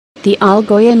The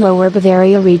Allgäu and Lower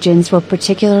Bavaria regions were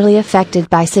particularly affected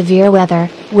by severe weather,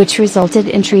 which resulted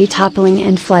in tree toppling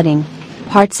and flooding.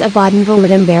 Parts of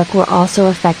Baden-Württemberg were also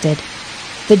affected.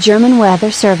 The German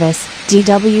Weather Service,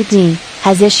 DWD,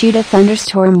 has issued a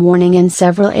thunderstorm warning in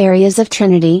several areas of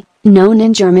Trinity, known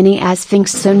in Germany as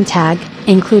Pfingstsonntag,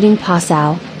 including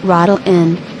Passau, Rottal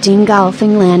Inn,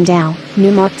 Dingolfing Landau,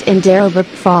 Neumarkt and der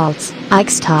Oberpfalz,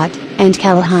 Eichstätt and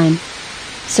Kelheim.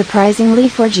 Surprisingly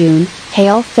for June,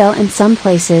 hail fell in some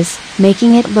places,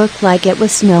 making it look like it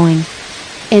was snowing.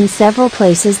 In several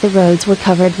places the roads were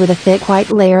covered with a thick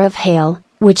white layer of hail,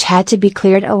 which had to be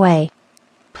cleared away.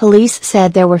 Police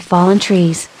said there were fallen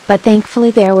trees, but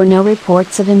thankfully there were no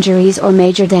reports of injuries or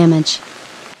major damage.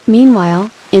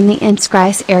 Meanwhile, in the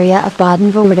Enzkreis area of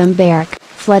Baden-Württemberg,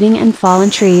 flooding and fallen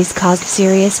trees caused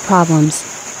serious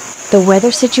problems. The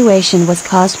weather situation was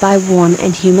caused by warm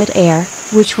and humid air,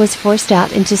 which was forced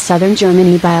out into southern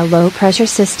Germany by a low-pressure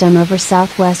system over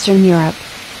southwestern Europe.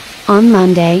 On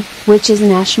Monday, which is a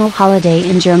national holiday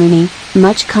in Germany,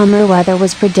 much calmer weather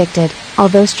was predicted,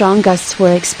 although strong gusts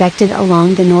were expected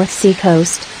along the North Sea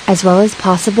coast, as well as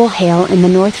possible hail in the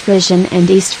North Frisian and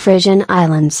East Frisian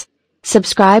Islands.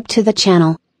 Subscribe to the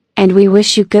channel. And we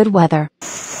wish you good weather.